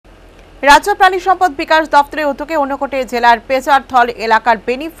রাজ্য প্রাণী সম্পদ বিকাশ দপ্তরের উদ্যোগে ঊনকোটি জেলার পেচারথল এলাকার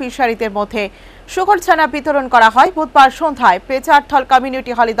বেনিফিশিয়ারিদের মধ্যে শুকর ছানা বিতরণ করা হয়। বুধবার সন্ধ্যায় পেচারথল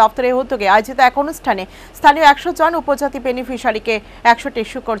কমিউনিটি হল দপ্তরের উদ্যোগে আয়োজিত এক অনুষ্ঠানে স্থানীয় 100 জন উপজাতি বেনিফিশিয়ারিকে 100টি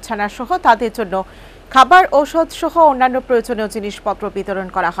শুকর ছানা সহ তাদের জন্য খাবার, ঔষধ সহ অন্যান্য প্রয়োজনীয় জিনিসপত্র বিতরণ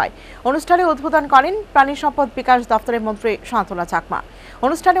করা হয়। অনুষ্ঠানে উদ্বোধন করেন প্রাণী সম্পদ বিকাশ দপ্তরের মন্ত্রী শান্তলা চাকমা।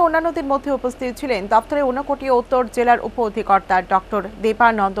 অনুষ্ঠানে অন্যান্যদের মধ্যে উপস্থিত ছিলেন দপ্তরের ঊনকোটি উত্তর জেলার উপ অধিকর্তা ডক্টর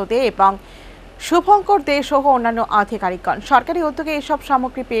দেবানন্দ দে এবং শুভঙ্কর দে সহ অন্যান্য আধিকারিকগণ। সরকারি উদ্যোগে এসব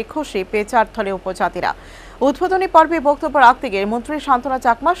সামগ্রী পেয়ে খুশি পেচারথলে উপজাতিরা। উদ্বোধনী পর্বে বক্তব্য রাখতে গিয়ে মন্ত্রী শান্তলা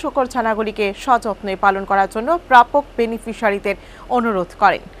চাকমা শুকর ছানাগুলিকে সযত্নে পালন করার জন্য প্রাপক বেনিফিশিয়ারিদের অনুরোধ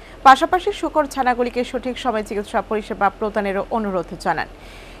করেন। পাশাপাশি শুকর ছানাগুলিকে সঠিক সময়ে চিকিৎসা পরিষেবা প্রদানেরও অনুরোধ জানান।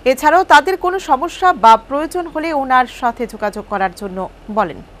 এছাড়াও তাদের কোনো সমস্যা বা প্রয়োজন হলে ওনার সাথে যোগাযোগ করার জন্য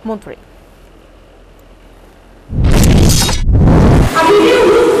বলেন মন্ত্রী।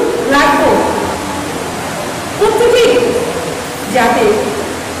 যাতে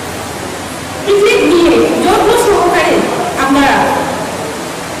পিকনিক নিয়ে যত্ন সহকারে আপনারা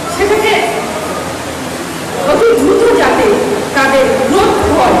সেটাকে অতি দ্রুত যাতে তাদের গ্রোথ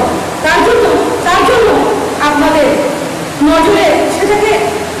হয় তার জন্য আপনাদের নজরে সেটাকে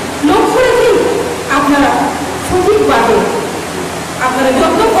লক্ষ্য রেখে আপনারা সঠিকভাবে আপনারা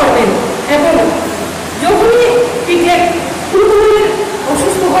যত্ন করবেন এবং যখনই পিঠের কুকুরের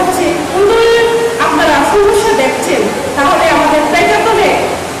অসুস্থ হচ্ছে কুকুরের আপনারা সমস্যা দেখছেন তাহলে আমাদের পেটাতলে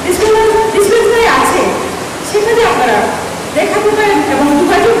ডিসপেন্সারি আছে, সেখানে আপনারা দেখাতে পারেন এবং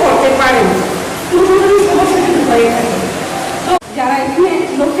যোগাযোগ করতে পারেন কুকুরের সমস্যা যদি হয়ে থাকে। তো যারা এখানে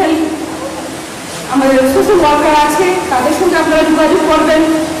লোকাল আমাদের সোশ্যাল ওয়ার্কার আছে তাদের সঙ্গে আপনারা যোগাযোগ করবেন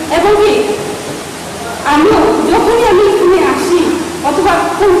এবং কি যখনই আমি এখানে আসি অথবা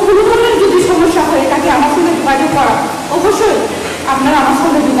কোনো ধরনের যদি সমস্যা হয়ে থাকে আমার সঙ্গে যোগাযোগ করা, অবশ্যই আপনারা আমার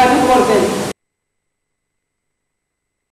সঙ্গে যোগাযোগ করবেন।